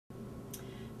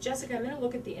Jessica, I'm going to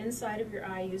look at the inside of your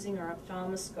eye using our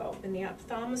ophthalmoscope. And the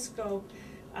ophthalmoscope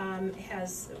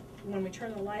has, when we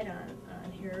turn the light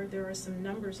on here, there are some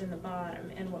numbers in the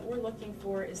bottom. And what we're looking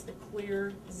for is the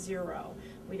clear 0.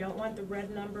 We don't want the red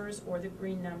numbers or the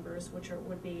green numbers, which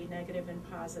would be negative and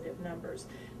positive numbers.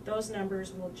 Those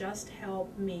numbers will just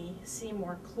help me see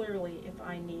more clearly if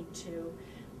I need to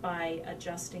by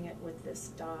adjusting it with this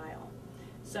dial.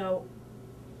 So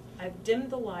I've dimmed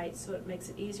the light so it makes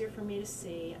it easier for me to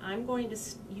see. I'm going to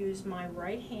use my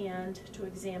right hand to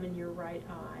examine your right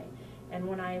eye. And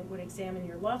when I would examine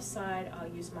your left side, I'll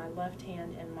use my left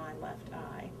hand and my left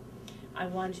eye. I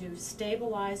want to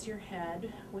stabilize your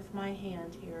head with my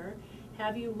hand here,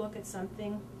 have you look at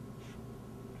something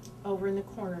over in the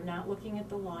corner, not looking at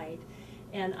the light,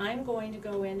 and I'm going to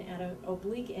go in at an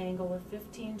oblique angle of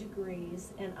 15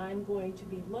 degrees, and I'm going to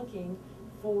be looking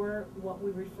for what we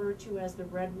refer to as the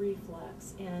red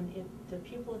reflex, and the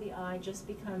pupil of the eye just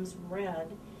becomes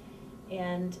red,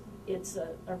 and it's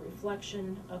a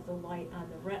reflection of the light on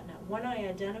the retina. When I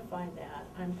identify that,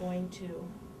 I'm going to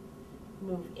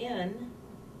move in,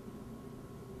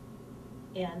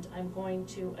 and I'm going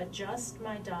to adjust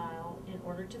my dial in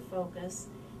order to focus,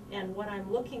 and what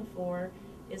I'm looking for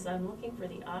is I'm looking for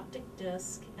the optic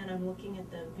disc, and I'm looking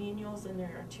at the venials and the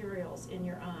arterioles in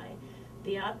your eye.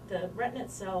 The retina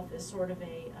itself is sort of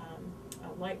a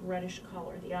light reddish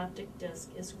color. The optic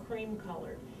disc is cream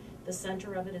colored. The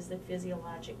center of it is the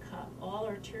physiologic cup. All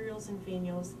arterioles and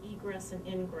venials egress and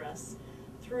ingress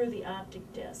through the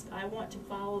optic disc. I want to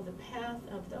follow the path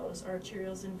of those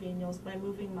arterioles and venials by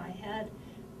moving my head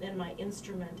and my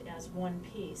instrument as one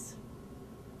piece,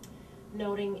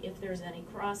 noting if there's any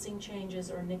crossing changes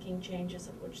or nicking changes,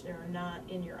 of which there are not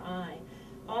in your eye.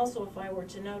 Also, if I were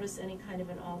to notice any kind of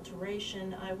an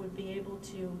alteration, I would be able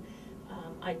to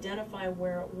identify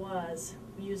where it was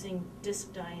using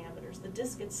disc diameters. The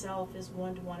disc itself is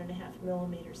 1 to 1.5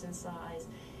 millimeters in size.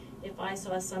 If I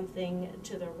saw something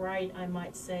to the right, I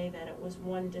might say that it was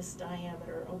 1 disc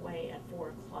diameter away at 4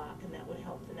 o'clock, and that would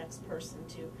help the next person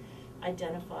to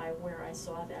identify where I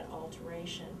saw that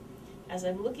alteration. As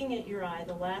I'm looking at your eye,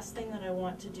 the last thing that I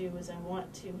want to do is I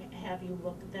want to have you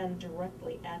look then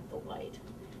directly at the light.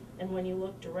 And when you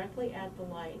look directly at the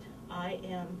light, I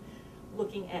am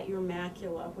looking at your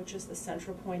macula, which is the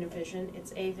central point of vision.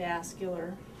 It's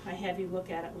avascular. I have you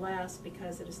look at it last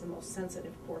because it is the most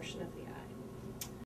sensitive portion of the